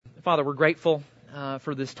Father, we're grateful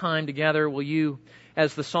for this time together. Will you,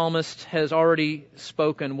 as the psalmist has already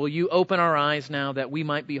spoken, will you open our eyes now that we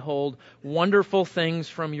might behold wonderful things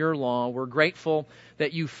from your law? We're grateful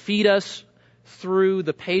that you feed us through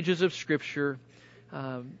the pages of Scripture,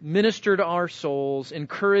 minister to our souls,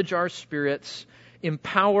 encourage our spirits,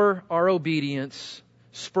 empower our obedience,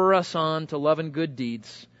 spur us on to love and good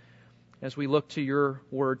deeds as we look to your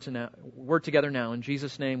word together now. In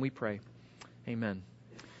Jesus' name we pray. Amen.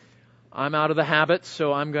 I'm out of the habit,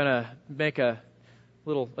 so I'm going to make a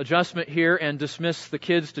little adjustment here and dismiss the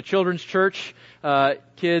kids to children's church.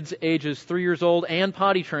 Kids ages 3 years old and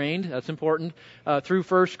potty trained, that's important, through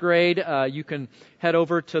first grade. You can head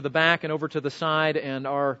over to the back and over to the side, and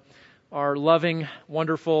our loving,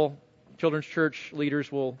 wonderful children's church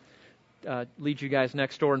leaders will lead you guys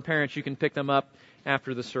next door. And parents, you can pick them up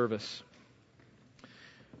after the service.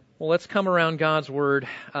 Well, let's come around God's Word.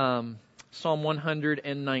 Psalm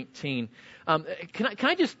 119. Can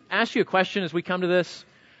I just ask you a question as we come to this?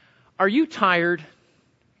 Are you tired?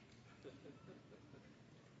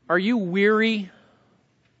 Are you weary?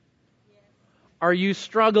 Are you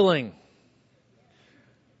struggling?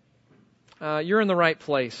 You're in the right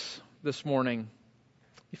place this morning.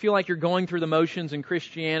 You feel like you're going through the motions in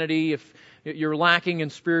Christianity, if you're lacking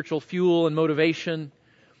in spiritual fuel and motivation,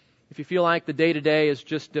 if you feel like the day-to-day is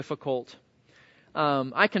just difficult.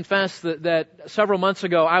 I confess that several months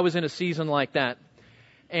ago I was in a season like that.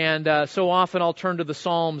 And so often I'll turn to the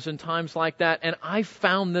Psalms in times like that, and I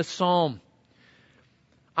found this psalm.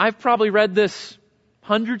 I've probably read this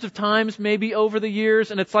hundreds of times, maybe over the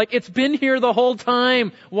years, and it's like, it's been here the whole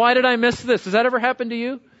time. Why did I miss this? Has that ever happened to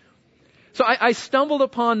you? So I stumbled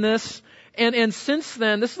upon this, and since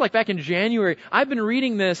then, this is like back in January, I've been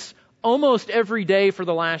reading this almost every day for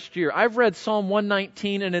the last year. I've read Psalm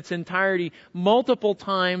 119 in its entirety multiple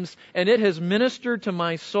times, and it has ministered to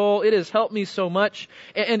my soul. It has helped me so much.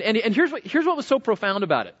 And here's what was so profound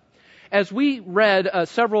about it. As we read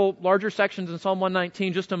several larger sections in Psalm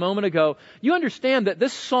 119 just a moment ago, you understand that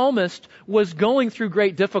this psalmist was going through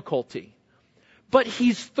great difficulty. But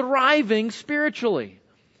he's thriving spiritually.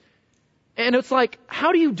 And it's like,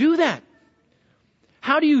 how do you do that?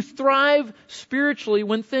 How do you thrive spiritually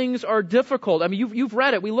when things are difficult? I mean, you've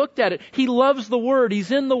read it. We looked at it. He loves the Word. He's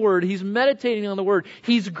in the Word. He's meditating on the Word.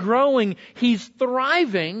 He's growing. He's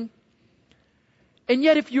thriving. And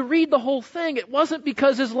yet, if you read the whole thing, it wasn't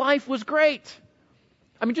because his life was great.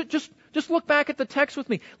 I mean, just look back at the text with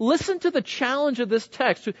me. Listen to the challenge of this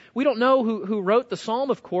text. We don't know who wrote the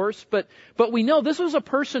psalm, of course, but we know this was a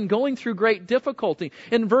person going through great difficulty.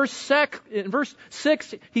 In verse 6,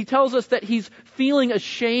 he tells us that he's feeling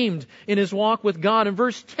ashamed in his walk with God. In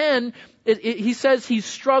verse 10, he says he's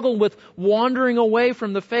struggled with wandering away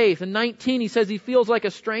from the faith. In 19, he says he feels like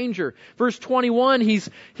a stranger. Verse 21,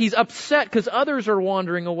 he's upset because others are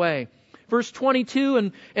wandering away. Verse 22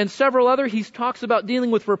 and several other, he talks about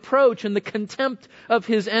dealing with reproach and the contempt of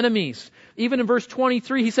his enemies. Even in verse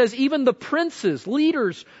 23, he says even the princes,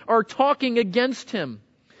 leaders, are talking against him.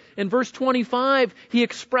 In verse 25, he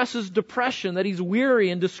expresses depression, that he's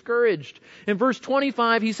weary and discouraged. In verse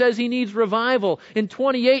 25, he says he needs revival. In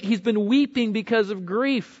 28, he's been weeping because of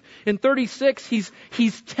grief. In 36,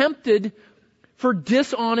 he's tempted for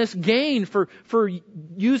dishonest gain, for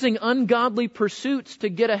using ungodly pursuits to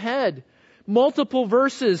get ahead. Multiple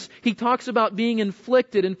verses, he talks about being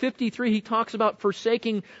inflicted. In 53, he talks about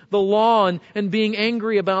forsaking the law and being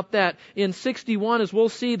angry about that. In 61, as we'll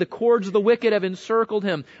see, the cords of the wicked have encircled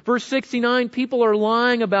him. Verse 69, people are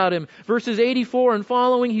lying about him. Verses 84 and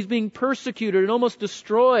following, he's being persecuted and almost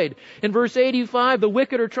destroyed. In verse 85, the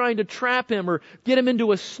wicked are trying to trap him or get him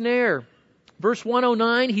into a snare. Verse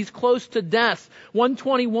 109, he's close to death.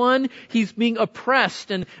 121, he's being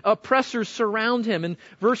oppressed and oppressors surround him. In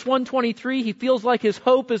verse 123, he feels like his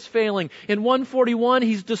hope is failing. In 141,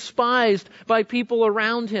 he's despised by people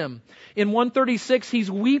around him. In 136,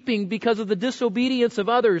 he's weeping because of the disobedience of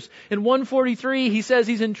others. In 143, he says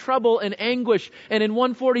he's in trouble and anguish. And in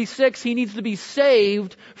 146, he needs to be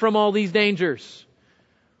saved from all these dangers.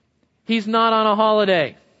 He's not on a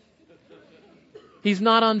holiday. He's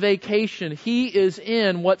not on vacation. He is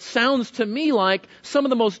in what sounds to me like some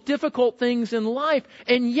of the most difficult things in life,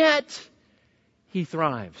 and yet he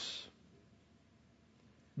thrives.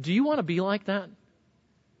 Do you want to be like that?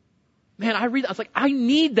 Man, I read that. I was like, I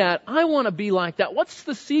need that. I want to be like that. What's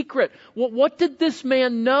the secret? What did this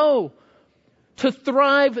man know to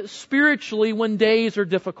thrive spiritually when days are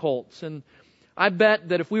difficult? And I bet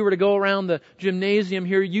that if we were to go around the gymnasium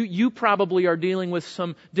here, you probably are dealing with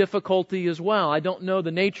some difficulty as well. I don't know the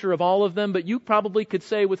nature of all of them, but you probably could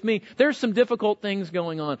say with me, there's some difficult things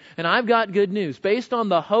going on. And I've got good news. Based on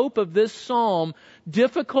the hope of this psalm,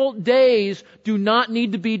 difficult days do not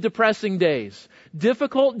need to be depressing days.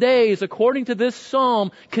 Difficult days, according to this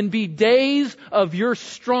psalm, can be days of your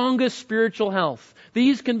strongest spiritual health.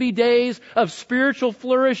 These can be days of spiritual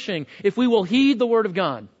flourishing if we will heed the Word of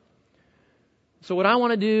God. So what I want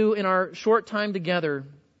to do in our short time together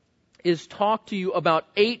is talk to you about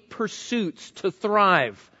 8 pursuits to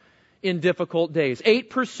thrive in difficult days. 8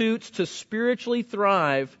 pursuits to spiritually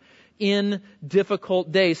thrive in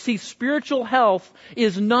difficult days. See, spiritual health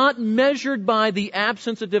is not measured by the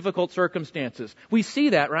absence of difficult circumstances. We see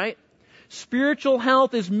that, right? Spiritual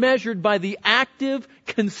health is measured by the active,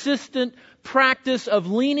 consistent practice of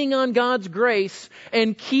leaning on God's grace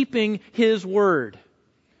and keeping His Word.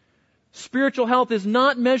 Spiritual health is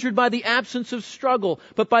not measured by the absence of struggle,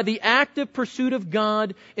 but by the active pursuit of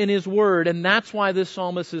God in His Word. And that's why this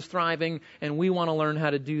psalmist is thriving, and we want to learn how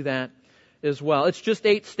to do that as well. It's just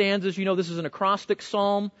 8 stanzas. You know, this is an acrostic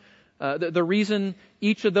psalm. The reason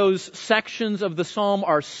each of those sections of the psalm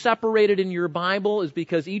are separated in your Bible is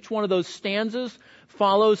because each one of those stanzas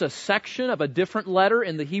follows a section of a different letter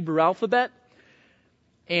in the Hebrew alphabet.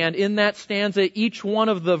 And in that stanza, each one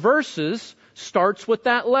of the verses starts with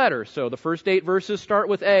that letter. So the first 8 verses start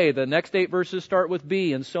with A, the next 8 verses start with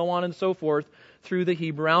B, and so on and so forth through the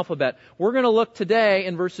Hebrew alphabet. We're going to look today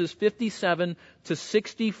in verses 57 to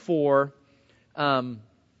 64.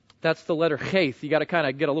 That's the letter Cheth. You got to kind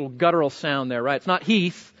of get a little guttural sound there, right? It's not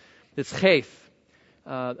Heath, it's Cheth,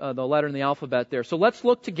 the letter in the alphabet there. So let's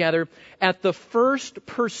look together at the first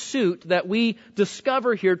pursuit that we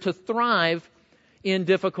discover here to thrive in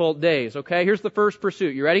difficult days. Okay, here's the first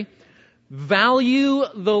pursuit. You ready? Value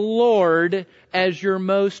the Lord as your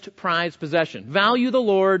most prized possession. Value the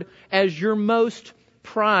Lord as your most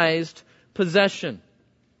prized possession.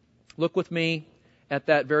 Look with me at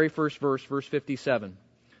that very first verse, verse 57.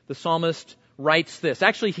 The psalmist writes this.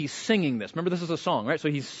 Actually, he's singing this. Remember, this is a song, right? So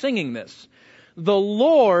he's singing this. The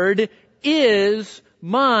Lord is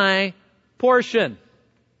my portion.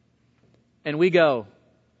 And we go,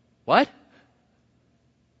 what?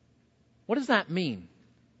 What does that mean?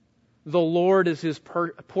 The Lord is His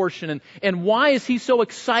portion. And why is He so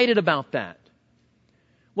excited about that?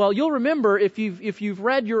 Well, you'll remember if you've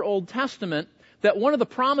read your Old Testament that one of the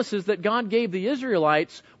promises that God gave the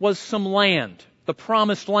Israelites was some land. The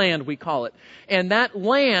promised land, we call it. And that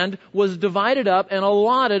land was divided up and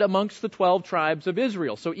allotted amongst the 12 tribes of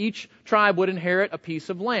Israel. So each tribe would inherit a piece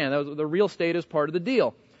of land. That was, the real estate is part of the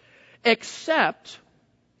deal. Except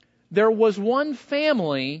there was one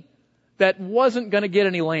family that wasn't going to get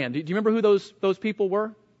any land. Do you remember who those people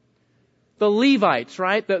were? The Levites,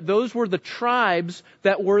 right? Those were the tribes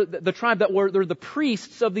that were the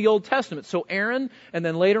priests of the Old Testament. So Aaron and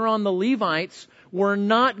then later on the Levites were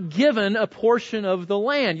not given a portion of the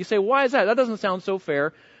land. You say, why is that? That doesn't sound so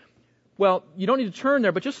fair. Well, you don't need to turn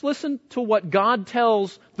there, but just listen to what God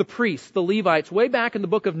tells the priests, the Levites, way back in the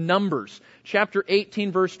book of Numbers, chapter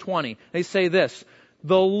 18, verse 20. They say this,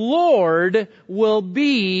 the Lord will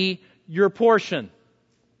be your portion.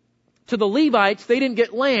 To the Levites, they didn't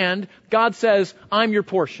get land. God says, I'm your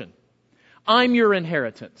portion. I'm your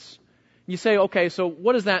inheritance. You say, okay, so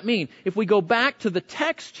what does that mean? If we go back to the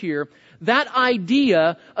text here, that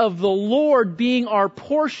idea of the Lord being our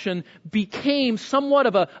portion became somewhat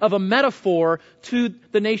of a metaphor to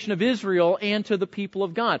the nation of Israel and to the people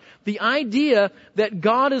of God. The idea that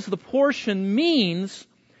God is the portion means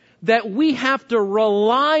that we have to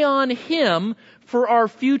rely on Him for our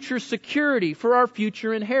future security, for our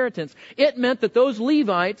future inheritance. It meant that those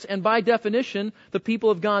Levites, and by definition, the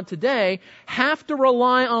people of God today, have to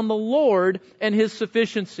rely on the Lord and His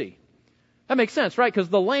sufficiency. That makes sense, right? Because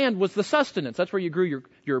the land was the sustenance. That's where you grew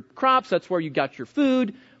your crops. That's where you got your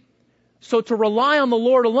food. So to rely on the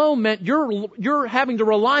Lord alone meant you're having to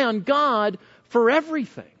rely on God for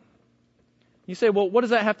everything. You say, well, what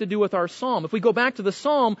does that have to do with our psalm? If we go back to the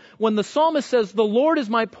psalm, when the psalmist says, the Lord is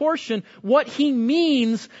my portion, what he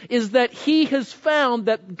means is that he has found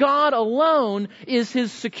that God alone is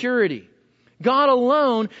his security. God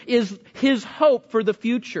alone is his hope for the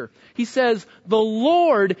future. He says, the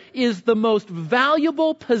Lord is the most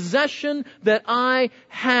valuable possession that I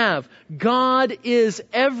have. God is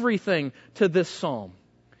everything to this psalm.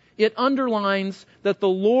 It underlines that the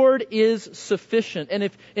Lord is sufficient. And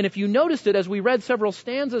if you noticed it as we read several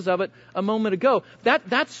stanzas of it a moment ago,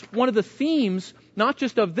 that's one of the themes, not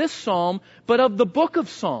just of this psalm, but of the book of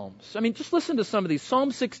Psalms. I mean, just listen to some of these.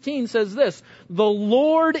 Psalm 16 says this, "The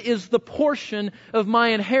Lord is the portion of my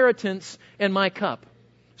inheritance and my cup."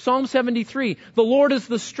 Psalm 73, "The Lord is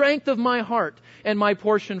the strength of my heart and my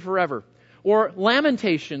portion forever." Or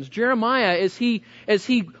Lamentations, Jeremiah, as he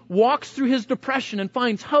walks through his depression and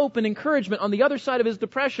finds hope and encouragement on the other side of his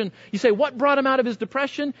depression, you say, what brought him out of his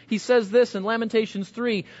depression? He says this in Lamentations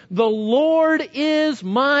 3, "The Lord is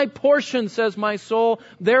my portion, says my soul,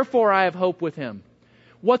 therefore I have hope with Him."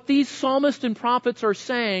 What these psalmists and prophets are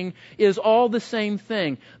saying is all the same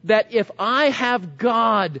thing. That if I have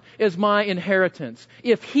God as my inheritance,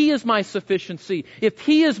 if He is my sufficiency, if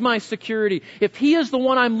He is my security, if He is the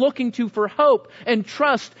one I'm looking to for hope and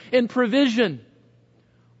trust and provision,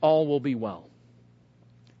 all will be well.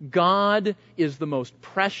 God is the most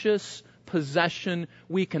precious possession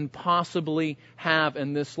we can possibly have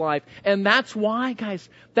in this life. And that's why, guys,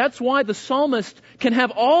 that's why the psalmist can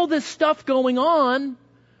have all this stuff going on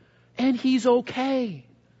and he's okay.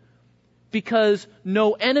 Because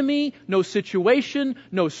no enemy, no situation,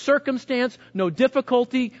 no circumstance, no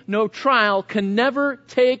difficulty, no trial can never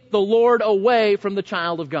take the Lord away from the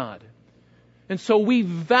child of God. And so we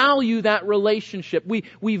value that relationship.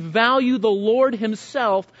 We value the Lord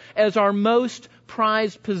Himself as our most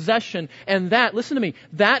prized possession. And that, listen to me,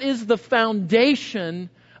 that is the foundation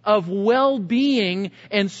of well-being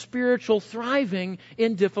and spiritual thriving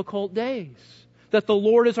in difficult days. That the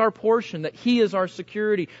Lord is our portion, that He is our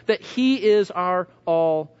security, that He is our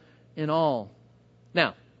all in all.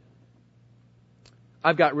 Now,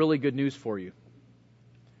 I've got really good news for you.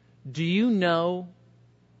 Do you know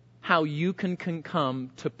how you can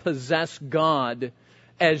come to possess God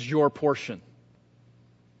as your portion?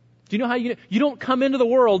 Do you know how you don't come into the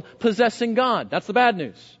world possessing God? That's the bad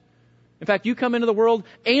news. In fact, you come into the world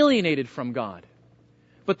alienated from God.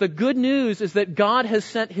 But the good news is that God has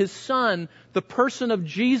sent His Son, the person of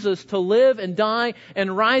Jesus, to live and die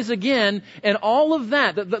and rise again. And all of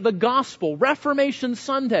that, the gospel, Reformation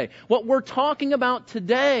Sunday, what we're talking about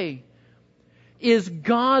today is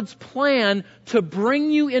God's plan to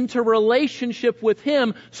bring you into relationship with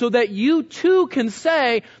Him so that you too can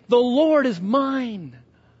say, the Lord is mine.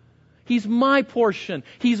 He's my portion.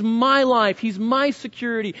 He's my life. He's my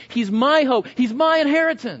security. He's my hope. He's my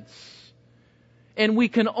inheritance. And we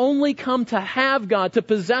can only come to have God, to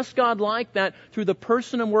possess God like that through the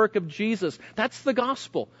person and work of Jesus. That's the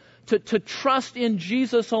gospel. To trust in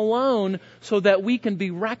Jesus alone so that we can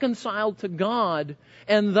be reconciled to God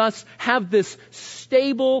and thus have this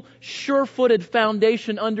stable, sure-footed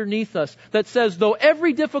foundation underneath us that says, though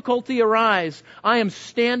every difficulty arise, I am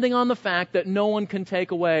standing on the fact that no one can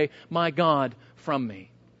take away my God from me.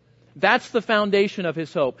 That's the foundation of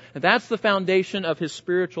His hope. And that's the foundation of His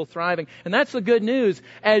spiritual thriving. And that's the good news.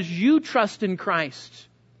 As you trust in Christ,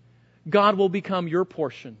 God will become your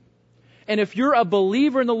portion. And if you're a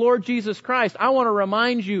believer in the Lord Jesus Christ, I want to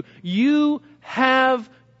remind you, you have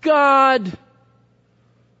God.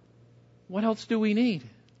 What else do we need?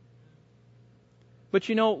 But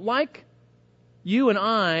you know, like you and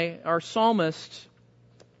I, our psalmist,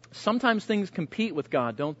 sometimes things compete with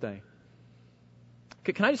God, don't they?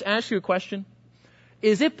 Can I just ask you a question?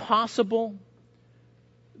 Is it possible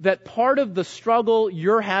that part of the struggle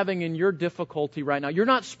you're having in your difficulty right now, you're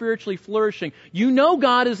not spiritually flourishing, you know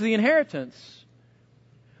God is the inheritance,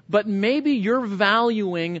 but maybe you're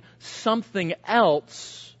valuing something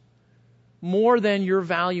else more than you're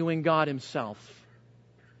valuing God Himself?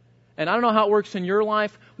 And I don't know how it works in your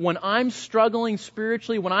life. When I'm struggling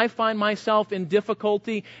spiritually, when I find myself in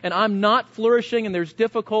difficulty and I'm not flourishing and there's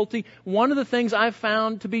difficulty, one of the things I've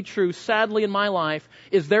found to be true, sadly, in my life,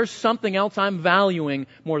 is there's something else I'm valuing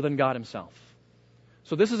more than God Himself.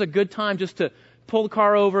 So this is a good time just to pull the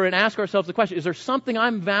car over and ask ourselves the question, is there something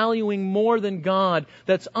I'm valuing more than God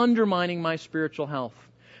that's undermining my spiritual health?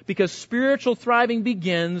 Because spiritual thriving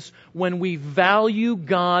begins when we value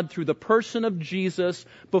God through the person of Jesus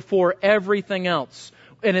before everything else.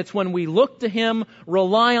 And it's when we look to Him,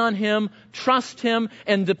 rely on Him, trust Him,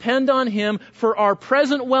 and depend on Him for our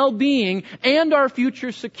present well-being and our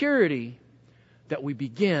future security that we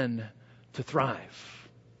begin to thrive.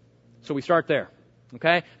 So we start there.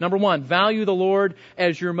 Okay? Number one, value the Lord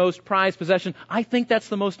as your most prized possession. I think that's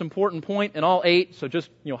the most important point in all 8. So just,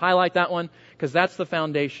 highlight that one because that's the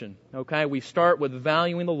foundation. Okay? We start with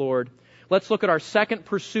valuing the Lord. let's look at our second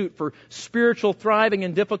pursuit for spiritual thriving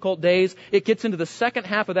in difficult days. It gets into the second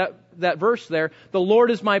half of that verse there. The Lord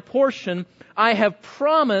is my portion. I have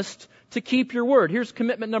promised to keep your word. Here's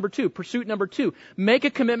commitment number 2, pursuit number 2. Make a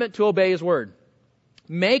commitment to obey His word.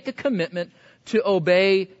 Make a commitment to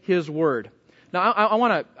obey His word. Now, I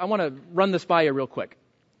want to run this by you real quick.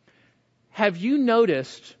 Have you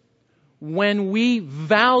noticed when we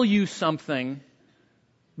value something,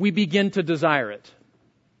 we begin to desire it?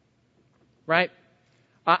 Right?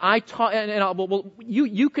 I taught,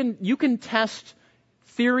 you can test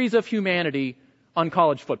theories of humanity on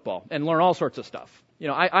college football and learn all sorts of stuff. You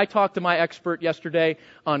know, I talked to my expert yesterday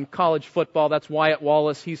on college football. That's Wyatt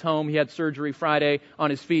Wallace. He's home. He had surgery Friday on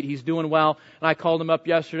his feet. He's doing well. And I called him up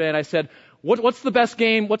yesterday and I said, what's the best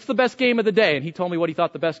game? What's the best game of the day? And he told me what he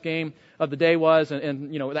thought the best game of the day was.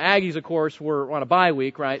 And you know, the Aggies, of course, were on a bye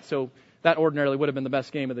week, right? So that ordinarily would have been the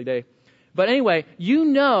best game of the day. But anyway, you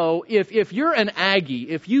know, if you're an Aggie,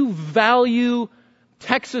 if you value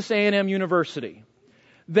Texas A&M University,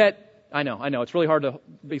 that I know, it's really hard to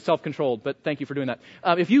be self-controlled, but thank you for doing that.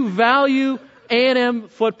 If you value A&M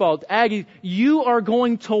football, Aggies, you are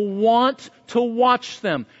going to want to watch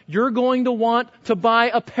them. You're going to want to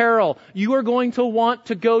buy apparel. You are going to want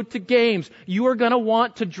to go to games. You are going to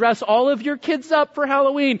want to dress all of your kids up for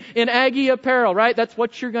Halloween in Aggie apparel, right? That's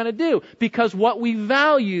what you're going to do. Because what we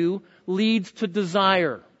value leads to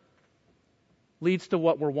desire. Leads to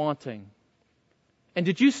what we're wanting. And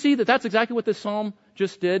did you see that that's exactly what this psalm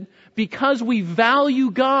just did? Because we value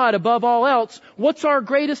God above all else, what's our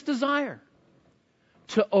greatest desire?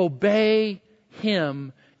 To obey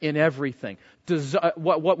Him in everything.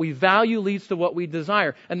 What we value leads to what we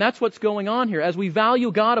desire. And that's what's going on here. As we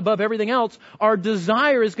value God above everything else, our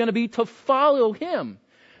desire is going to be to follow Him.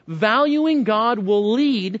 Valuing God will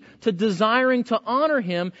lead to desiring to honor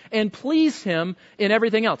Him and please Him in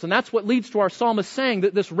everything else. And that's what leads to our psalmist saying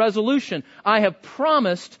that this resolution, I have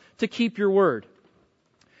promised to keep your word.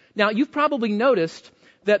 Now, you've probably noticed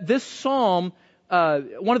that this psalm,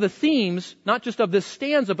 one of the themes, not just of this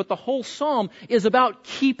stanza, but the whole psalm, is about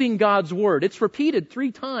keeping God's word. It's repeated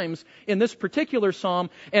 3 times in this particular psalm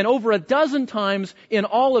and over a dozen times in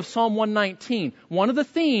all of Psalm 119. One of the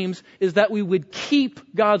themes is that we would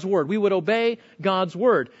keep God's word. We would obey God's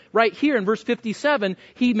word. Right here in verse 57,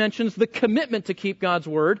 he mentions the commitment to keep God's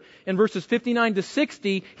word. In verses 59 to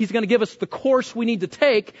 60, he's going to give us the course we need to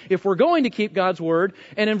take if we're going to keep God's word.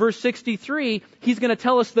 And in verse 63, he's going to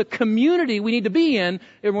tell us the community we need to be in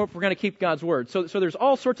if we're going to keep God's word. So there's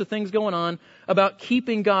all sorts of things going on about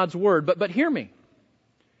keeping God's word. But hear me.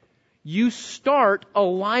 You start a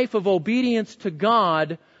life of obedience to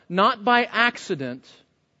God not by accident,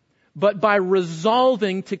 but by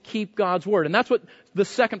resolving to keep God's word. And that's what the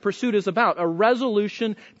second pursuit is about, a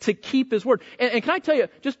resolution to keep His word. And can I tell you,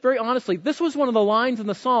 just very honestly, this was one of the lines in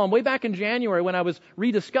the psalm way back in January when I was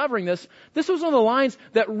rediscovering this. This was one of the lines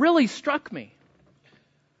that really struck me.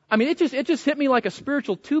 I mean, it just hit me like a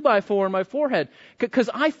spiritual 2x4 in my forehead. Because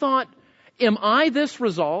I thought, am I this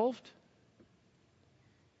resolved?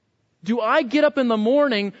 Do I get up in the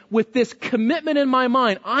morning with this commitment in my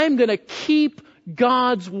mind? I'm going to keep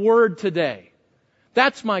God's word today.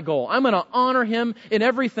 That's my goal. I'm going to honor Him in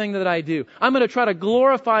everything that I do. I'm going to try to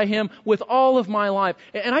glorify Him with all of my life.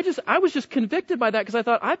 And I was just convicted by that because I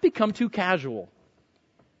thought I've become too casual.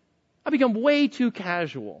 I've become way too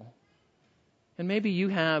casual. And maybe you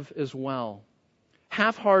have as well.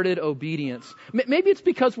 Half-hearted obedience. Maybe it's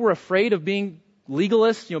because we're afraid of being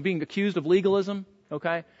legalists, being accused of legalism.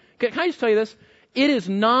 Okay? Can I just tell you this? It is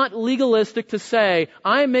not legalistic to say,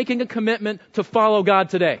 I am making a commitment to follow God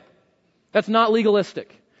today. That's not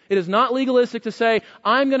legalistic. It is not legalistic to say,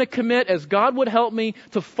 I'm going to commit as God would help me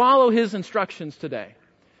to follow His instructions today.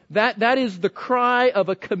 That is the cry of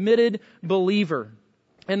a committed believer.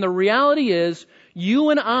 And the reality is, you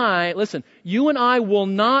and I will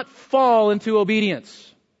not fall into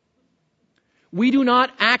obedience. We do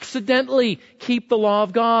not accidentally keep the law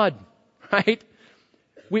of God, right?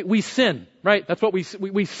 We sin, right? That's what we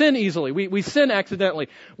sin easily. We sin accidentally.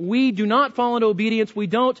 We do not fall into obedience. We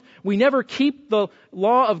never keep the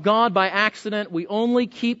law of God by accident. We only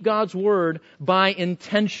keep God's word by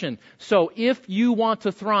intention. So if you want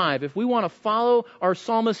to thrive, if we want to follow our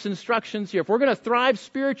psalmist's instructions here, if we're going to thrive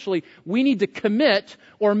spiritually, we need to commit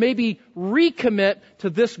or maybe recommit to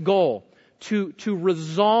this goal, to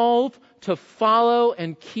resolve to follow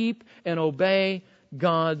and keep and obey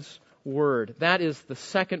God's word. That is the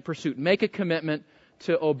second pursuit. Make a commitment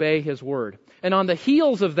to obey His word. And on the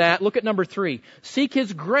heels of that, look at number 3. Seek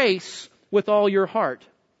His grace with all your heart.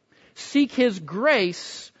 Seek His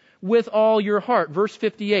grace with all your heart. Verse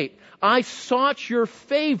 58. I sought your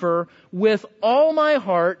favor with all my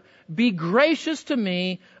heart. Be gracious to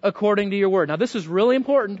me according to your word. Now this is really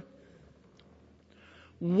important.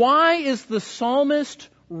 Why is the psalmist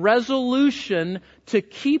resolution to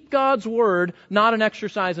keep God's word not an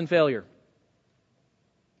exercise in failure?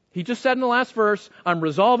 He just said in the last verse, I'm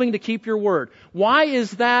resolving to keep your word. Why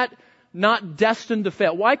is that not destined to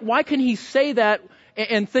fail? Why can he say that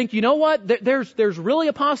and think, you know what, there's really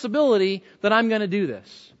a possibility that I'm going to do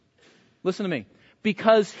this? Listen to me.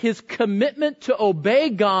 Because his commitment to obey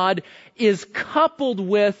God is coupled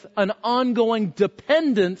with an ongoing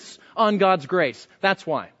dependence on God's grace. That's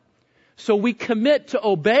why. So we commit to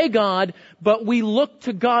obey God, but we look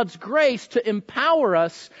to God's grace to empower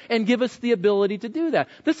us and give us the ability to do that.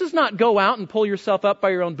 This is not go out and pull yourself up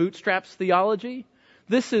by your own bootstraps theology.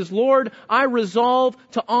 This is, Lord, I resolve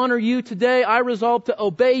to honor you today. I resolve to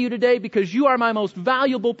obey you today because you are my most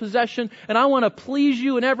valuable possession and I want to please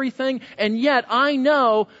you in everything. And yet I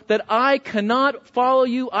know that I cannot follow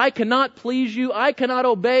you. I cannot please you. I cannot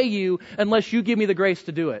obey you unless you give me the grace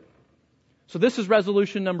to do it. So this is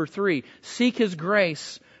resolution number 3. Seek His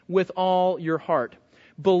grace with all your heart.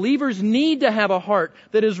 Believers need to have a heart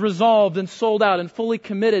that is resolved and sold out and fully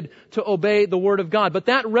committed to obey the Word of God. But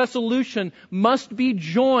that resolution must be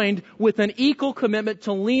joined with an equal commitment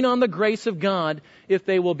to lean on the grace of God if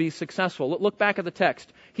they will be successful. Look back at the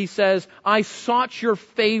text. He says, I sought your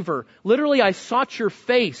favor. Literally, I sought your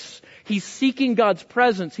face. He's seeking God's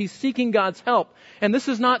presence. He's seeking God's help. And this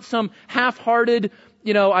is not some half-hearted,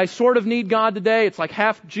 I sort of need God today. It's like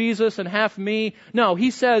half Jesus and half me. No, he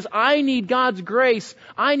says, I need God's grace.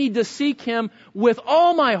 I need to seek Him with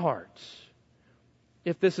all my heart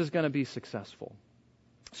if this is going to be successful.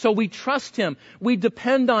 So we trust Him. We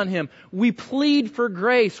depend on Him. We plead for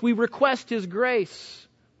grace. We request His grace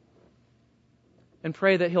and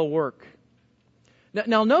pray that He'll work.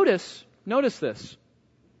 Now notice this.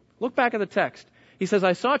 Look back at the text. He says,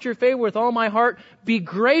 I sought your favor with all my heart. Be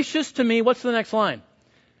gracious to me. What's the next line?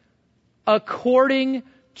 According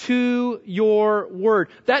to your word.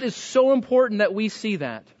 That is so important that we see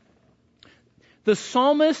that. The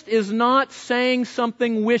psalmist is not saying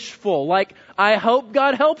something wishful, like, I hope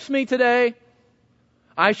God helps me today.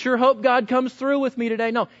 I sure hope God comes through with me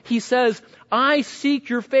today. No, he says, I seek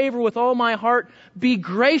your favor with all my heart. Be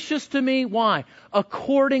gracious to me. Why?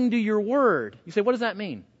 According to your word. You say, what does that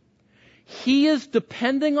mean? He is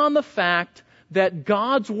depending on the fact that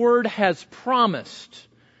God's word has promised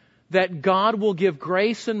that God will give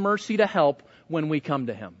grace and mercy to help when we come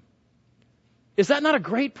to Him. Is that not a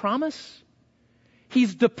great promise?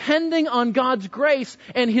 He's depending on God's grace,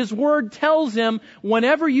 and His word tells him,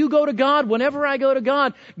 whenever you go to God, whenever I go to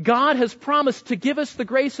God, God has promised to give us the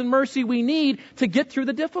grace and mercy we need to get through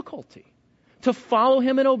the difficulty, to follow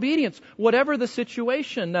Him in obedience, whatever the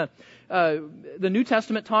situation. The New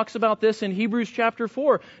Testament talks about this in Hebrews chapter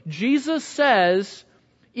 4. Jesus says,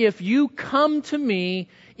 if you come to me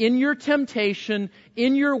in your temptation,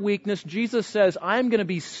 in your weakness, Jesus says, I'm going to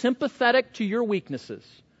be sympathetic to your weaknesses.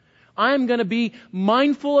 I'm going to be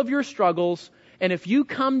mindful of your struggles. And if you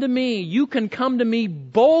come to me, you can come to me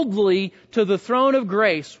boldly to the throne of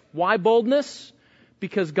grace. Why boldness?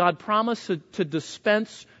 Because God promised to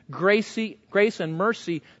dispense grace and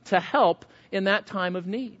mercy to help in that time of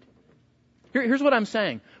need. Here's what I'm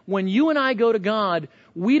saying. When you and I go to God,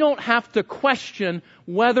 we don't have to question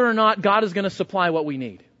whether or not God is going to supply what we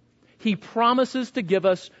need. He promises to give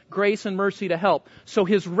us grace and mercy to help. So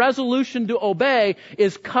His resolution to obey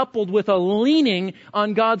is coupled with a leaning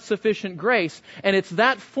on God's sufficient grace. And it's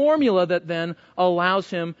that formula that then allows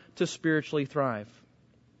him to spiritually thrive.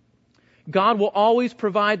 God will always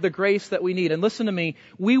provide the grace that we need. And listen to me,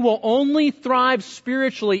 we will only thrive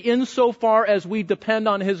spiritually insofar as we depend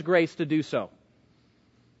on His grace to do so.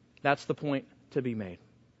 That's the point to be made.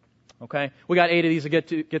 Okay? We got 8 of these to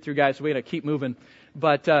get through, guys, so we're going to keep moving.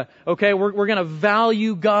 But, okay, we're going to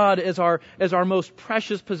value God as our most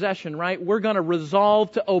precious possession, right? We're going to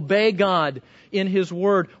resolve to obey God in His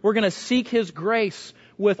Word. We're going to seek His grace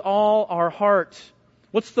with all our heart.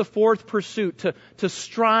 What's the 4th pursuit? To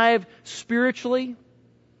strive spiritually,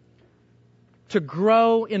 to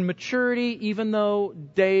grow in maturity even though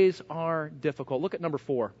days are difficult. Look at number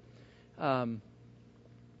 4.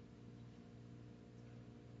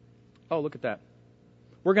 Look at that.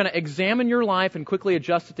 We're going to examine your life and quickly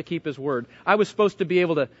adjust it to keep His word. I was supposed to be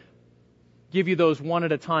able to give you those one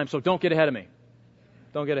at a time, so don't get ahead of me.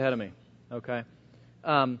 Don't get ahead of me. Okay?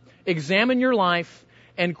 Examine your life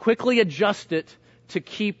and quickly adjust it to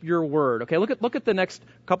keep your word. Okay, look at the next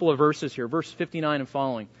couple of verses here, verse 59 and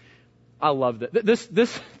following. I love that.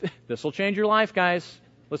 This will change your life, guys.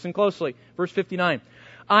 Listen closely. Verse 59.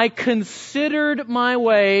 I considered my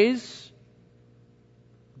ways.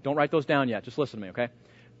 Don't write those down yet. Just listen to me, okay?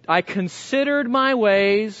 I considered my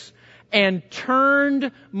ways and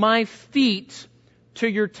turned my feet to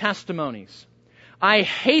your testimonies. I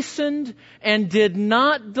hastened and did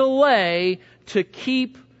not delay to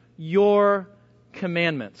keep your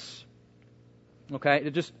commandments.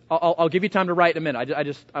 Okay, I'll give you time to write in a minute.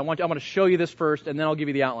 I want to show you this first, and then I'll give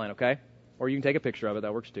you the outline. Okay, or you can take a picture of it.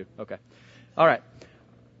 That works too. Okay, all right.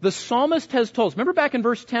 The psalmist has told us. Remember back in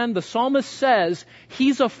verse 10, the psalmist says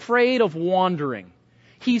he's afraid of wandering.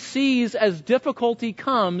 He sees as difficulty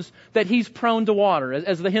comes that he's prone to wander,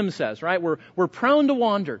 as the hymn says. Right, we're prone to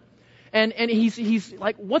wander. And he's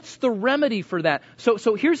like, what's the remedy for that?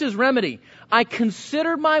 So here's his remedy. I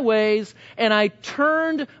considered my ways and I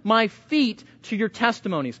turned my feet to your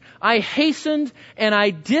testimonies. I hastened and I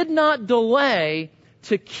did not delay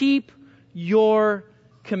to keep your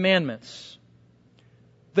commandments.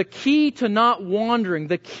 The key to not wandering,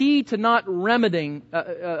 the key to not remedying,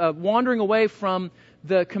 wandering away from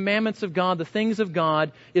the commandments of God, the things of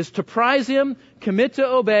God, is to prize Him, commit to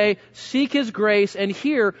obey, seek His grace, and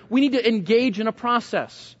here we need to engage in a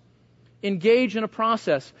process. Engage in a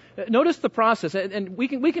process. Notice the process, and we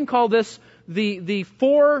can call this the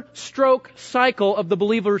 4-stroke cycle of the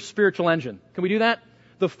believer's spiritual engine. Can we do that?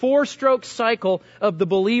 The 4-stroke cycle of the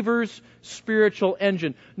believer's spiritual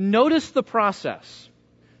engine. Notice the process.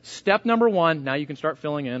 Step number 1, now you can start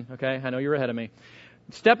filling in, okay? I know you're ahead of me.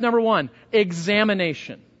 Step number 1,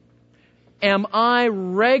 examination. Am I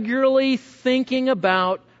regularly thinking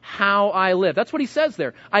about how I live? That's what he says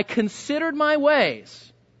there. I considered my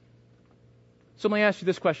ways. So let me ask you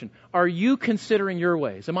this question. Are you considering your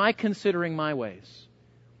ways? Am I considering my ways?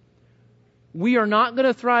 We are not going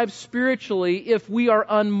to thrive spiritually if we are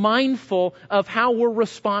unmindful of how we're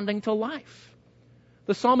responding to life.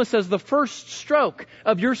 The psalmist says the first stroke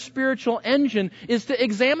of your spiritual engine is to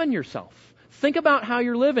examine yourself. Think about how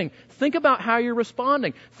you're living. Think about how you're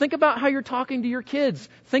responding. Think about how you're talking to your kids.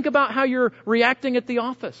 Think about how you're reacting at the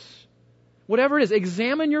office. Whatever it is,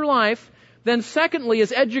 examine your life. Then secondly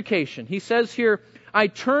is education. He says here, I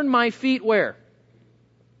turn my feet where?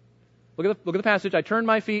 Look at the passage. I turn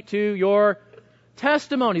my feet to your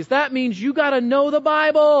testimonies. That means you got to know the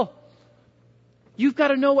Bible. You've got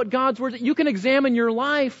to know what God's Word is. You can examine your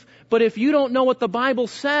life, but if you don't know what the Bible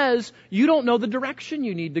says, you don't know the direction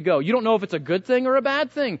you need to go. You don't know if it's a good thing or a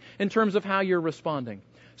bad thing in terms of how you're responding.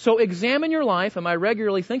 So examine your life. Am I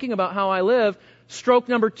regularly thinking about how I live? Stroke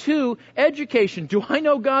number 2, education. Do I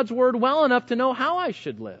know God's Word well enough to know how I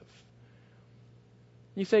should live?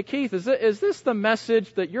 You say, Keith, is this the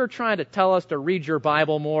message that you're trying to tell us to read your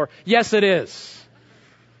Bible more? Yes, it is.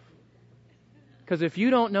 Because if you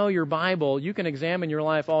don't know your Bible, you can examine your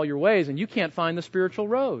life all your ways and you can't find the spiritual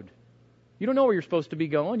road. You don't know where you're supposed to be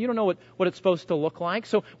going. You don't know what it's supposed to look like.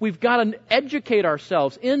 So we've got to educate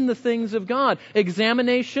ourselves in the things of God.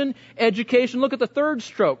 Examination, education. Look at the third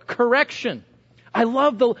stroke. Correction. I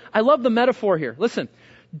love the metaphor here. Listen.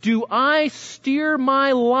 Do I steer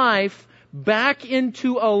my life back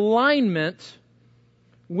into alignment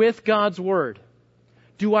with God's Word?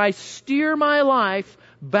 Do I steer my life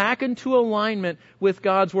back into alignment with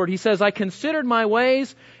God's Word? He says, I considered my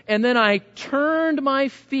ways, and then I turned my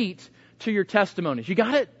feet to your testimonies. You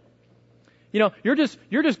got it? You know, you're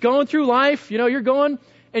just going through life, you're going,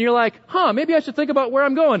 and you're like, maybe I should think about where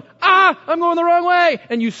I'm going. I'm going the wrong way!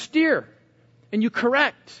 And you steer, and you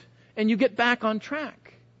correct, and you get back on track.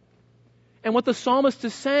 And what the psalmist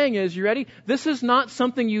is saying is, you ready? This is not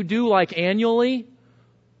something you do like annually.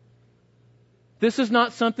 This is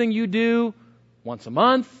not something you do once a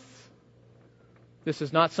month. This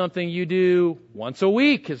is not something you do once a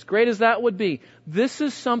week, as great as that would be. This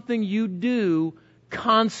is something you do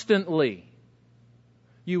constantly.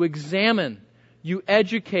 You examine, you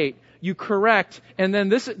educate, you correct, and then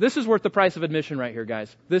this is worth the price of admission right here,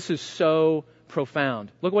 guys. This is so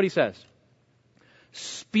profound. Look what he says.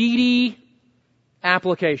 Speedy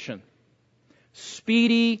application.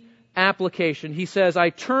 Speedy application. He says,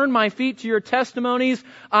 I turned my feet to your testimonies.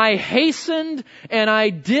 I hastened and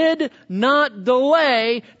I did not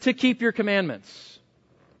delay to keep your commandments.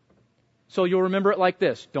 So you'll remember it like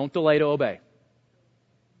this. Don't delay to obey.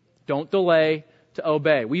 Don't delay to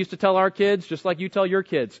obey. We used to tell our kids, just like you tell your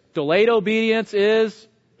kids, delayed obedience is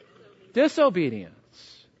disobedience.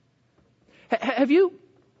 Have you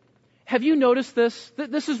noticed this?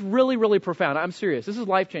 This is really, really profound. I'm serious. This is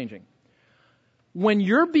life-changing. When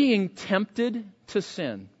you're being tempted to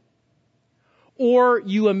sin, or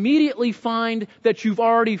you immediately find that you've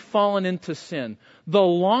already fallen into sin, the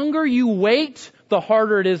longer you wait, the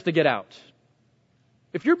harder it is to get out.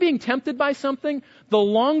 If you're being tempted by something, the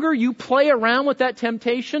longer you play around with that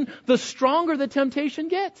temptation, the stronger the temptation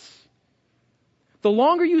gets. The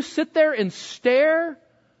longer you sit there and stare,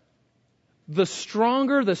 the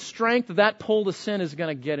stronger the strength that pull to sin is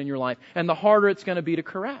going to get in your life, and the harder it's going to be to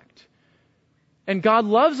correct. And God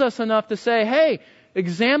loves us enough to say, hey,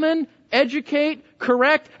 examine, educate,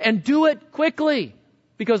 correct, and do it quickly.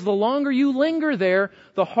 Because the longer you linger there,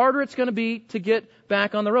 the harder it's going to be to get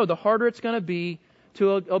back on the road. The harder it's going to be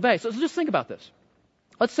to obey. So just think about this.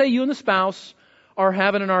 Let's say you and the spouse are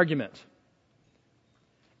having an argument.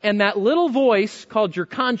 And that little voice called your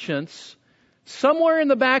conscience, somewhere in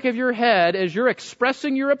the back of your head, as you're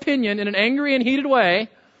expressing your opinion in an angry and heated way,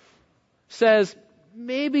 says,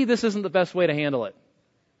 maybe this isn't the best way to handle it.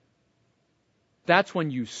 That's when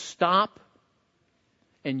you stop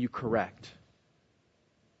and you correct.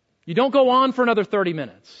 You don't go on for another 30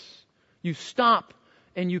 minutes. You stop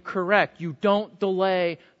and you correct. You don't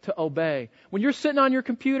delay to obey. When you're sitting on your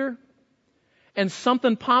computer and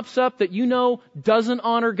something pops up that you know doesn't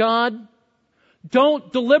honor God,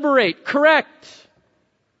 don't deliberate. Correct.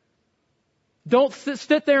 Don't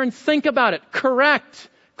sit there and think about it. Correct.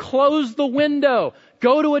 Close the window.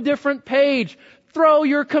 Go to a different page. Throw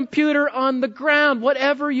your computer on the ground.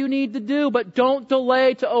 Whatever you need to do, but don't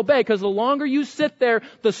delay to obey. Because the longer you sit there,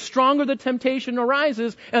 the stronger the temptation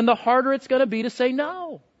arises, and the harder it's going to be to say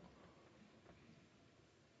no.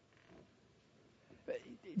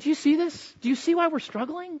 Do you see this? Do you see why we're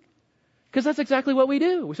struggling? Because that's exactly what we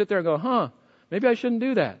do. We sit there and go, maybe I shouldn't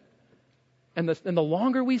do that. And the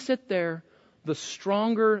longer we sit there, the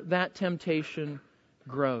stronger that temptation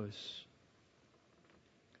grows.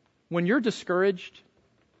 When you're discouraged,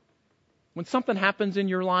 when something happens in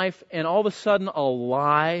your life and all of a sudden a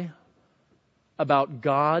lie about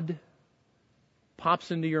God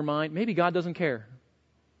pops into your mind, maybe God doesn't care.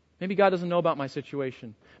 Maybe God doesn't know about my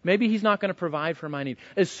situation. Maybe He's not going to provide for my need.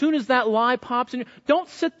 As soon as that lie pops in, don't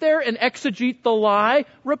sit there and exegete the lie.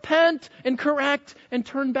 Repent and correct and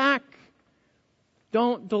turn back.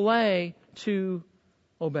 Don't delay to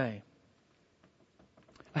obey.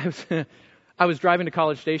 I was driving to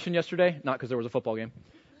College Station yesterday, not because there was a football game.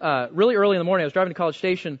 Really early in the morning, I was driving to College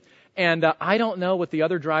Station, and I don't know what the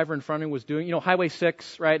other driver in front of me was doing. You know, Highway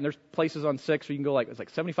 6, right? And there's places on 6 where you can go it's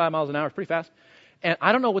like 75 miles an hour. It's pretty fast. And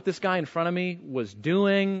I don't know what this guy in front of me was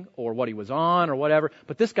doing or what he was on or whatever,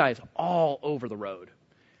 but this guy is all over the road.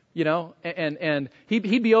 You know, and he'd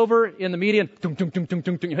be over in the median,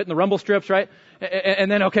 hitting the rumble strips, right?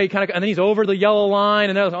 And then, and then he's over the yellow line,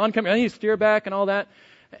 and there's oncoming, and then he'd steer back and all that.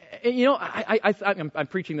 And, you know, I'm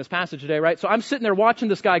preaching this passage today, right? So I'm sitting there watching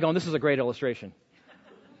this guy going, this is a great illustration.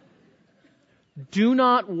 Do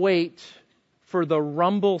not wait for the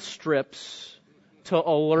rumble strips to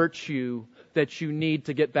alert you that you need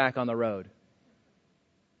to get back on the road.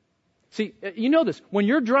 See, you know this. When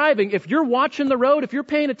you're driving, if you're watching the road, if you're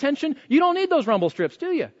paying attention, you don't need those rumble strips, do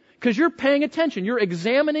you? Because you're paying attention. You're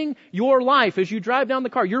examining your life as you drive down the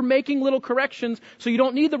car. You're making little corrections, so you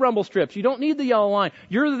don't need the rumble strips. You don't need the yellow line.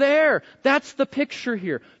 You're there. That's the picture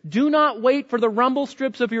here. Do not wait for the rumble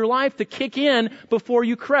strips of your life to kick in before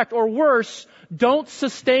you correct. Or worse, don't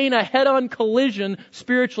sustain a head-on collision,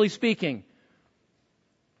 spiritually speaking,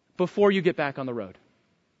 before you get back on the road.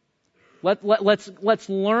 Let's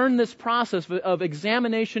learn this process of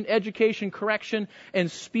examination, education, correction,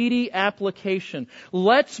 and speedy application.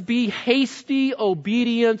 Let's be hasty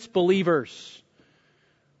obedience believers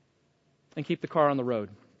and keep the car on the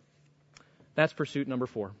road. That's pursuit number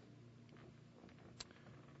 4.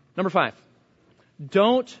 Number 5,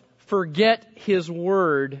 don't forget His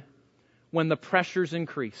Word when the pressures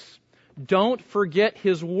increase. Don't forget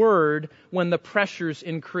His Word when the pressures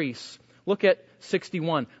increase. Look at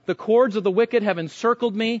 61. The cords of the wicked have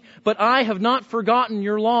encircled me, but I have not forgotten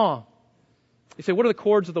your law. You say, what are the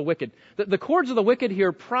cords of the wicked? The cords of the wicked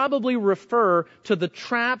here probably refer to the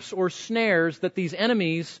traps or snares that these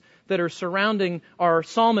enemies that are surrounding our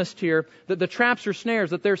psalmist here, that the traps or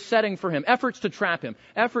snares that they're setting for him, efforts to trap him,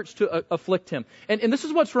 efforts to afflict him. And this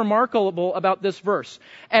is what's remarkable about this verse.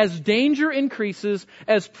 As danger increases,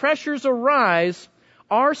 as pressures arise,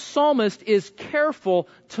 our psalmist is careful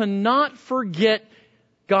to not forget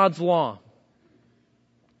God's law.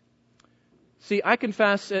 See, I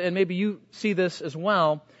confess, and maybe you see this as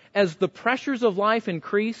well, as the pressures of life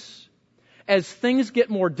increase, as things get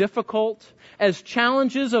more difficult, as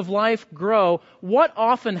challenges of life grow, what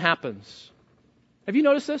often happens? Have you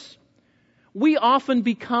noticed this? We often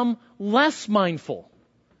become less mindful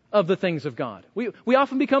of the things of God. We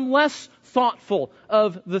often become less thoughtful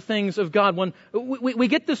of the things of God. When we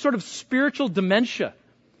get this sort of spiritual dementia.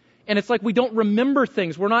 And it's like we don't remember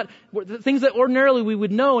things. Things that ordinarily we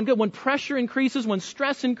would know and good. When pressure increases, when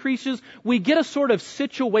stress increases, we get a sort of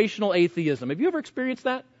situational atheism. Have you ever experienced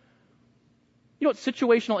that? You know what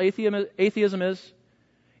situational atheism is?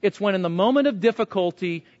 It's when in the moment of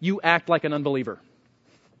difficulty, you act like an unbeliever.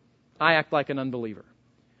 I act like an unbeliever.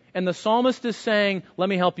 And the psalmist is saying, let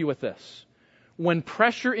me help you with this. When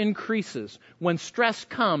pressure increases, when stress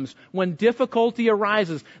comes, when difficulty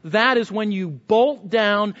arises, that is when you bolt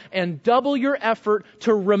down and double your effort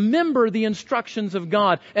to remember the instructions of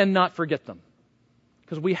God and not forget them.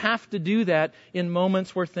 Because we have to do that in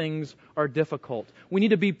moments where things are difficult. We need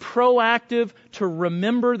to be proactive to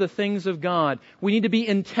remember the things of God. We need to be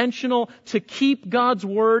intentional to keep God's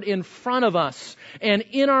Word in front of us and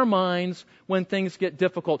in our minds when things get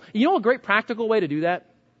difficult. You know a great practical way to do that?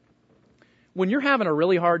 When you're having a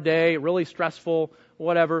really hard day, really stressful,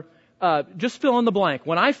 whatever, just fill in the blank.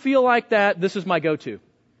 When I feel like that, this is my go-to.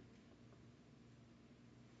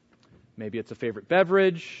 Maybe it's a favorite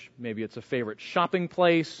beverage. Maybe it's a favorite shopping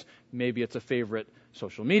place. Maybe it's a favorite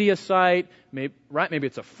social media site. Maybe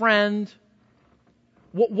it's a friend.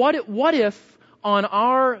 What if on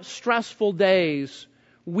our stressful days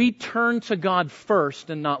we turn to God first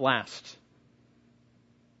and not last?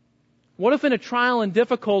 What if in a trial and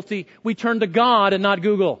difficulty we turn to God and not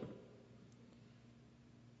Google?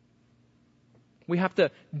 We have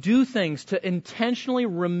to do things to intentionally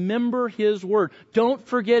remember His Word. Don't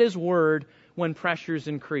forget His Word when pressures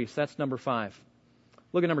increase. That's number 5.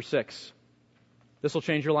 Look at number 6. This will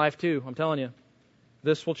change your life too, I'm telling you.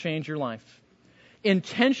 This will change your life.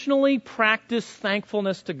 Intentionally practice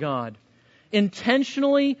thankfulness to God.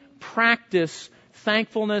 Intentionally practice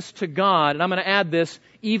thankfulness to God. And I'm going to add this,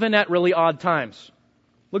 even at really odd times.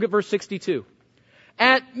 Look at verse 62.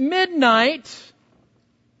 At midnight...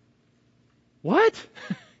 What?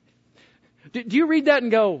 Do you read that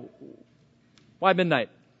and go, why midnight?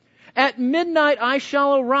 At midnight I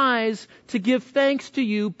shall arise to give thanks to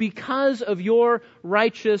you because of your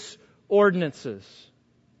righteous ordinances.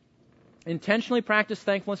 Intentionally practice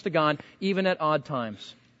thankfulness to God, even at odd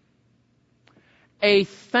times. A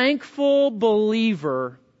thankful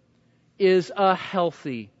believer is a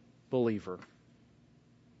healthy believer.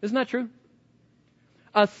 Isn't that true?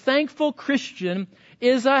 A thankful Christian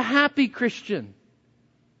is a happy Christian.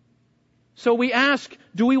 So we ask,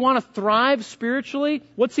 do we want to thrive spiritually?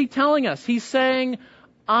 What's he telling us? He's saying,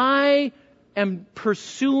 I am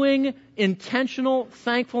pursuing intentional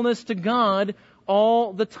thankfulness to God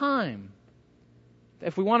all the time.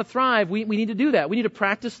 If we want to thrive, we need to do that. We need to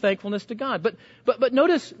practice thankfulness to God. But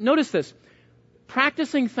notice this.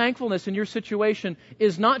 Practicing thankfulness in your situation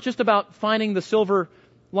is not just about finding the silver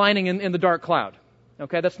lining in the dark cloud.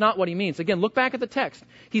 Okay, that's not what he means. Again, look back at the text.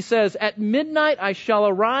 He says, at midnight I shall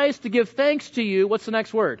arise to give thanks to you. What's the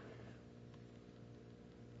next word?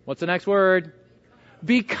 What's the next word?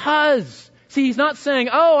 Because. See, he's not saying,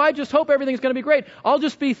 oh, I just hope everything's going to be great. I'll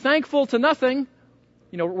just be thankful to nothing.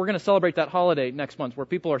 You know, we're going to celebrate that holiday next month where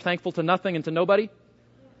people are thankful to nothing and to nobody.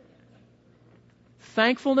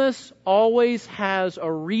 Thankfulness always has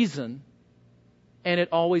a reason, and it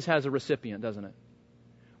always has a recipient, doesn't it?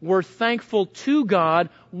 We're thankful to God.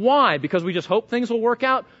 Why? Because we just hope things will work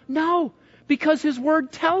out? No, because His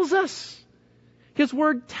Word tells us. His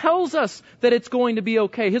Word tells us that it's going to be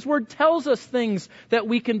okay. His Word tells us things that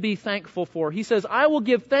we can be thankful for. He says, I will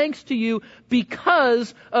give thanks to you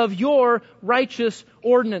because of your righteous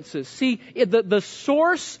ordinances. See, the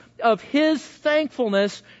source of His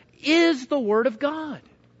thankfulness is the Word of God.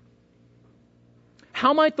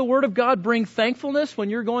 How might the Word of God bring thankfulness when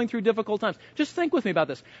you're going through difficult times? Just think with me about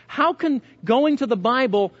this. How can going to the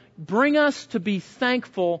Bible bring us to be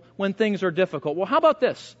thankful when things are difficult? Well, how about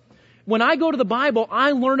this? When I go to the Bible,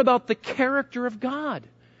 I learn about the character of God.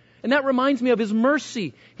 And that reminds me of His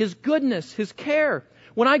mercy, His goodness, His care.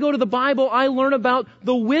 When I go to the Bible, I learn about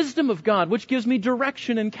the wisdom of God, which gives me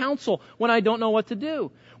direction and counsel when I don't know what to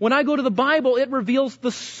do. When I go to the Bible, it reveals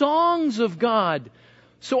the songs of God.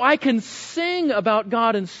 So I can sing about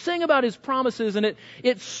God and sing about His promises, and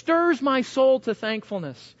it stirs my soul to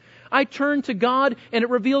thankfulness. I turn to God, and it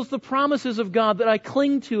reveals the promises of God that I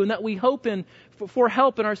cling to and that we hope in for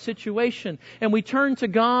help in our situation. And we turn to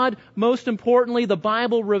God. Most importantly, the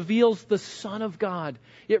Bible reveals the Son of God.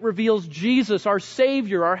 It reveals Jesus, our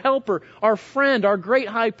Savior, our Helper, our friend, our great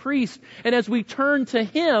High Priest. And as we turn to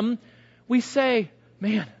Him, we say,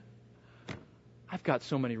 man, I've got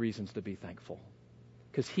so many reasons to be thankful.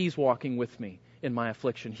 Because He's walking with me in my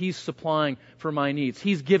affliction. He's supplying for my needs.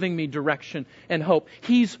 He's giving me direction and hope.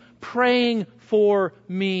 He's praying for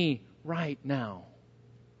me right now.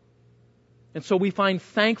 And so we find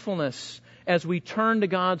thankfulness as we turn to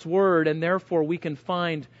God's Word, and therefore we can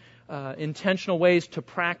find intentional ways to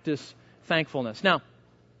practice thankfulness. Now,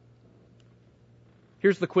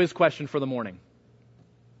 here's the quiz question for the morning.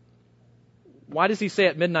 Why does he say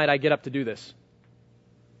at midnight, I get up to do this?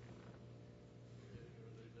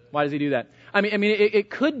 Why does he do that? I mean, it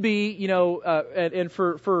could be, and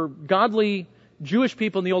for godly Jewish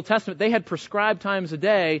people in the Old Testament, they had prescribed times a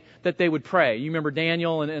day that they would pray. You remember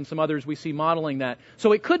Daniel and some others we see modeling that.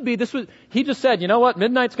 So it could be he just said, you know what,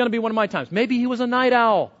 midnight's going to be one of my times. Maybe he was a night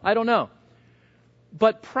owl. I don't know.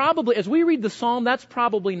 But probably, as we read the Psalm, that's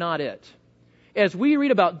probably not it. As we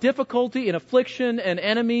read about difficulty and affliction and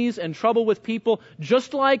enemies and trouble with people,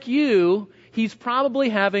 just like you, he's probably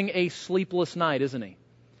having a sleepless night, isn't he?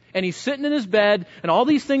 And he's sitting in his bed, and all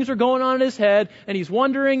these things are going on in his head, and he's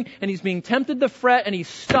wondering, and he's being tempted to fret, and he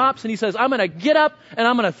stops, and he says, I'm going to get up, and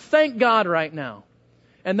I'm going to thank God right now.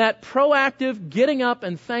 And that proactive getting up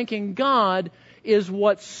and thanking God is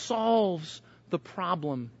what solves the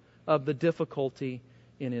problem of the difficulty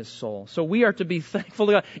in his soul. So we are to be thankful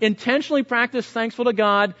to God. Intentionally practice thankful to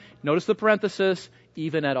God. Notice the parenthesis,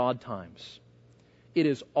 even at odd times. It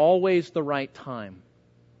is always the right time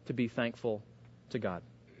to be thankful to God.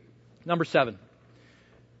 Number 7,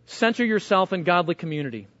 center yourself in godly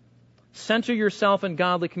community. Center yourself in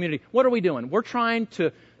godly community. What are we doing? We're trying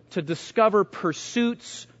to discover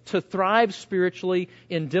pursuits to thrive spiritually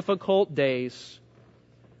in difficult days.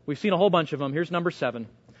 We've seen a whole bunch of them. Here's number 7.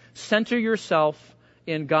 Center yourself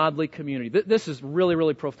in godly community. This is really,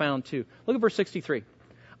 really profound too. Look at verse 63.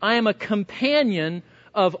 I am a companion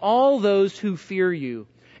of all those who fear you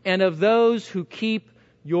and of those who keep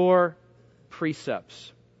your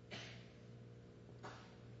precepts.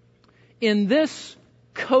 In this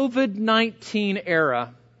COVID-19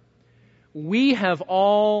 era, we have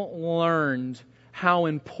all learned how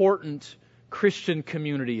important Christian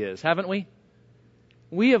community is, haven't we?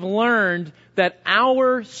 We have learned that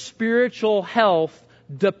our spiritual health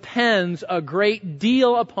depends a great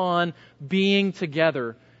deal upon being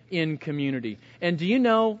together in community. And do you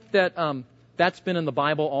know that that's been in the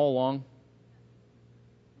Bible all along?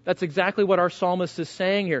 That's exactly what our psalmist is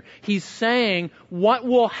saying here. He's saying what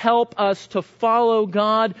will help us to follow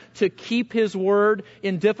God, to keep His Word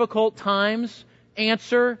in difficult times?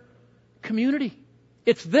 Answer, community.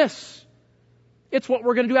 It's this. It's what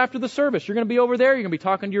we're going to do after the service. You're going to be over there. You're going to be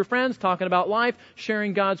talking to your friends, talking about life,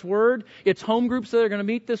 sharing God's Word. It's home groups that are going to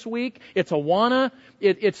meet this week. It's Awana.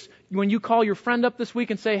 It's when you call your friend up this week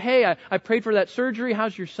and say, hey, I prayed for that surgery.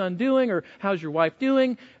 How's your son doing? Or how's your wife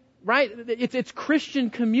doing? Right? It's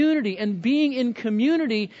Christian community, and being in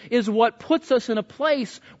community is what puts us in a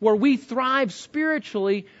place where we thrive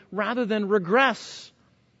spiritually rather than regress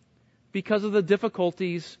because of the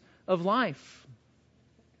difficulties of life.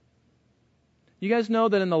 You guys know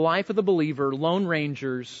that in the life of the believer, lone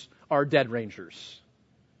rangers are dead rangers.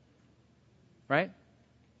 Right?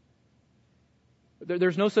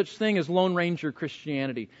 There's no such thing as Lone Ranger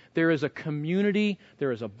Christianity. There is a community,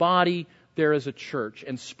 there is a body, there is a church,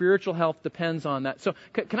 and spiritual health depends on that. So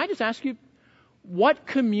can I just ask you, what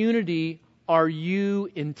community are you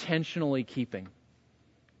intentionally keeping?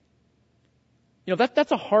 You know,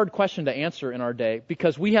 that's a hard question to answer in our day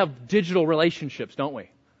because we have digital relationships, don't we?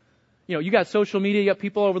 You know, you got social media, you got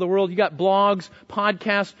people all over the world, you got blogs,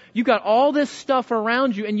 podcasts, you got all this stuff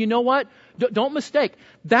around you, and you know what? Don't mistake.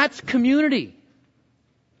 That's community.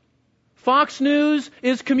 Fox News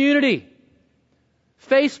is community.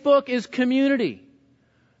 Facebook is community.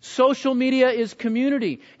 Social media is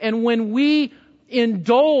community. And when we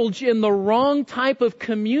indulge in the wrong type of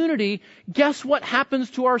community, guess what happens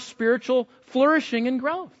to our spiritual flourishing and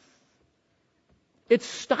growth? It's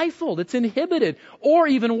stifled. It's inhibited. Or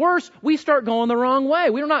even worse, we start going the wrong way.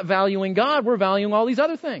 We're not valuing God. We're valuing all these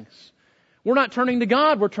other things. We're not turning to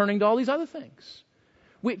God. We're turning to all these other things.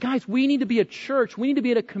 Guys, we need to be a church. We need to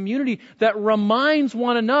be in a community that reminds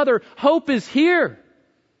one another, hope is here.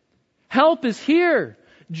 Help is here.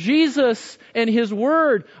 Jesus and His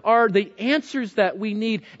Word are the answers that we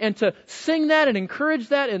need. And to sing that and encourage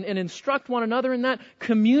that and instruct one another in that,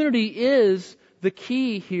 community is the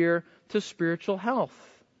key here to spiritual health.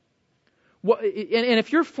 And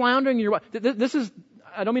if you're floundering in your walk, this is,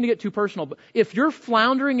 I don't mean to get too personal, but if you're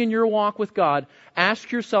floundering in your walk with God,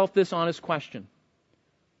 ask yourself this honest question.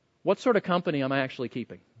 What sort of company am I actually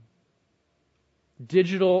keeping?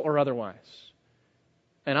 Digital or otherwise?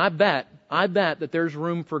 And I bet that there's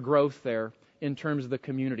room for growth there in terms of the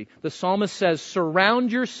community. The psalmist says,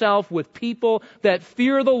 surround yourself with people that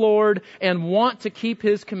fear the Lord and want to keep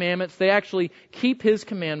His commandments. They actually keep His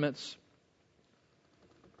commandments.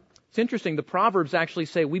 It's interesting, the Proverbs actually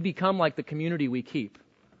say we become like the community we keep.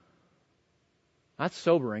 That's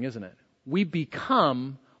sobering, isn't it? We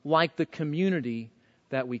become like the community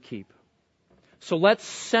that we keep. So let's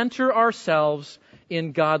center ourselves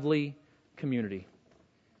in godly community.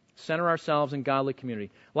 Center ourselves in godly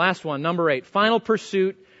community. Last one, number 8. Final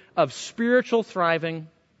pursuit of spiritual thriving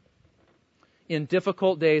in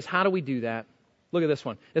difficult days. How do we do that? Look at this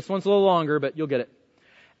one. This one's a little longer, but you'll get it.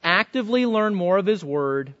 Actively learn more of His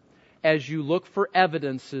Word as you look for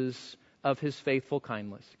evidences of His faithful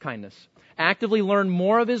kindness. Actively learn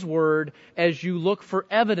more of His Word as you look for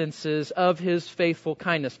evidences of His faithful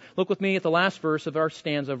kindness. Look with me at the last verse of our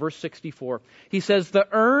stanza, verse 64. He says, "The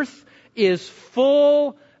earth is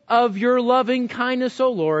full of your loving kindness,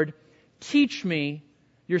 O Lord. Teach me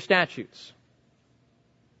your statutes."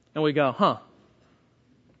 And we go,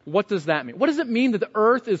 what does that mean? What does it mean that the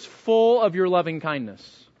earth is full of your loving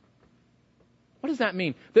kindness? What does that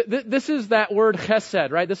mean? This is that word chesed,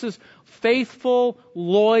 right? This is faithful,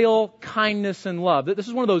 loyal kindness and love. This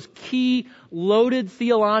is one of those key, loaded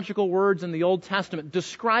theological words in the Old Testament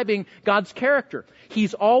describing God's character.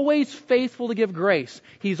 He's always faithful to give grace.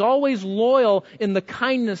 He's always loyal in the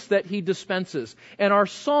kindness that He dispenses. And our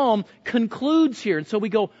psalm concludes here. And so we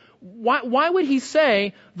go, why would He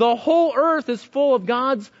say the whole earth is full of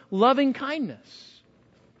God's loving kindness?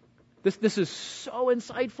 This is so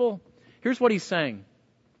insightful. Here's what He's saying.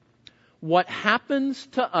 What happens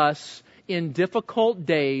to us in difficult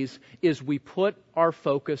days is we put our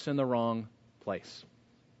focus in the wrong place.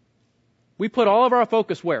 We put all of our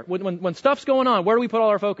focus where? When stuff's going on, where do we put all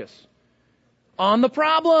our focus? On the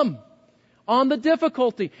problem. On the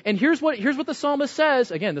difficulty. And here's what the psalmist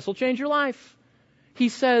says. Again, this will change your life. He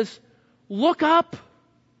says, look up.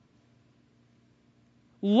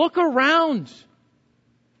 Look around.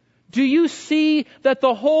 Do you see that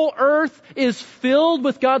the whole earth is filled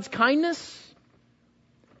with God's kindness?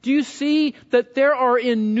 Do you see that there are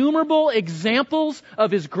innumerable examples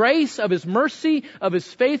of His grace, of His mercy, of His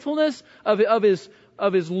faithfulness, of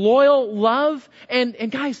His loyal love? And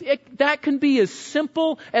guys, that can be as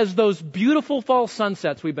simple as those beautiful fall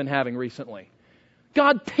sunsets we've been having recently.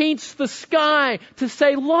 God paints the sky to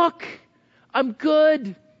say, look, I'm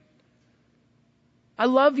good. I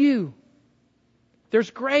love you. There's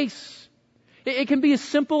grace. It can be as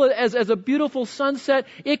simple as a beautiful sunset.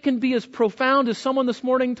 It can be as profound as someone this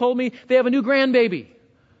morning told me they have a new grandbaby.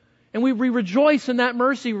 And we rejoice in that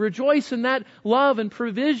mercy, rejoice in that love and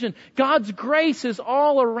provision. God's grace is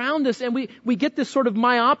all around us, and we get this sort of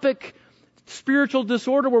myopic spiritual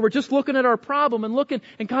disorder where we're just looking at our problem and looking,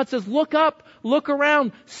 and God says, look up, look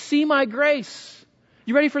around, see my grace.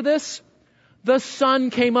 You ready for this? The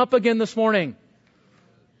sun came up again this morning.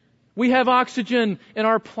 We have oxygen in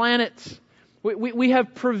our planet. We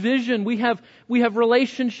have provision. We have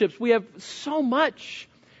relationships. We have so much.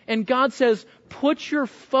 And God says, put your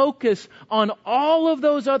focus on all of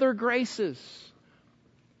those other graces,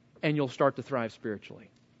 and you'll start to thrive spiritually.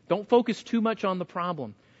 Don't focus too much on the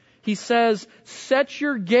problem. He says, set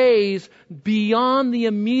your gaze beyond the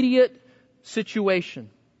immediate situation.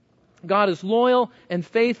 God is loyal and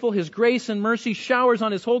faithful. His grace and mercy showers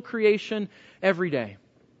on His whole creation every day.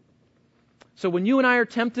 So when you and I are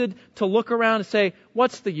tempted to look around and say,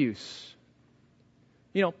 what's the use?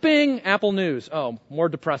 Bing, Apple News. Oh, more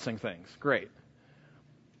depressing things. Great.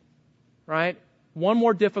 Right? One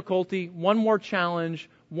more difficulty, one more challenge,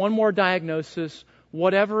 one more diagnosis,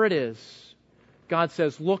 whatever it is. God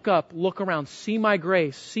says, look up, look around, see my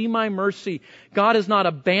grace, see my mercy. God has not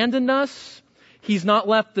abandoned us. He's not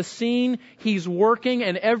left the scene. He's working,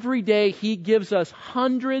 and every day He gives us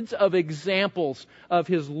hundreds of examples of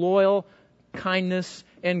His loyal kindness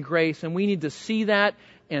and grace, and we need to see that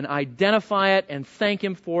and identify it and thank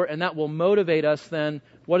Him for it, and that will motivate us then.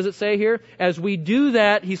 What does it say here? As we do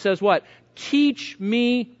that, He says what? Teach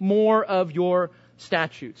me more of your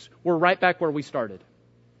statutes. We're right back where we started.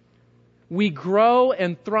 We grow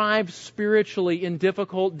and thrive spiritually in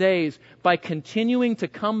difficult days by continuing to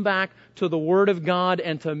come back to the Word of God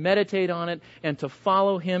and to meditate on it and to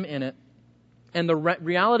follow Him in it. And the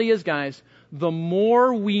reality is, guys, the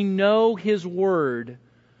more we know His Word,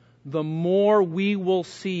 the more we will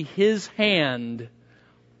see His hand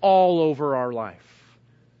all over our life.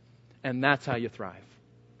 And that's how you thrive.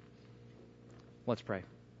 Let's pray.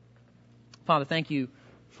 Father, thank You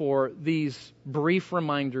for these brief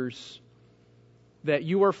reminders that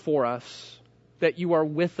You are for us, that You are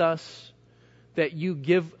with us, that You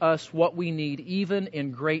give us what we need, even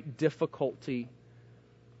in great difficulty,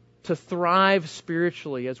 to thrive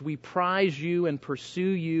spiritually as we prize You and pursue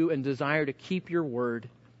You and desire to keep Your Word.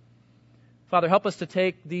 Father, help us to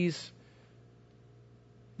take this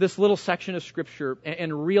little section of Scripture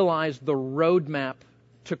and realize the roadmap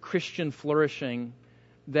to Christian flourishing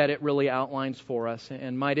that it really outlines for us.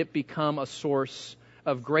 And might it become a source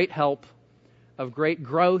of great help, of great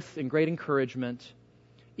growth and great encouragement,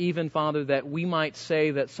 even, Father, that we might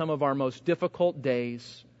say that some of our most difficult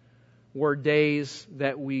days were days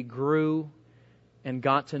that we grew and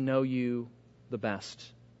got to know You the best.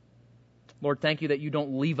 Lord, thank You that You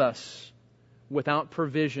don't leave us without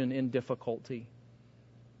provision in difficulty.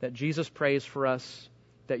 That Jesus prays for us,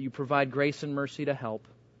 that You provide grace and mercy to help.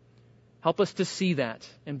 Help us to see that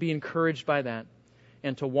and be encouraged by that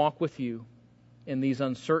and to walk with You in these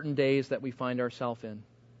uncertain days that we find ourselves in.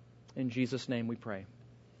 In Jesus' name we pray.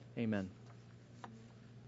 Amen.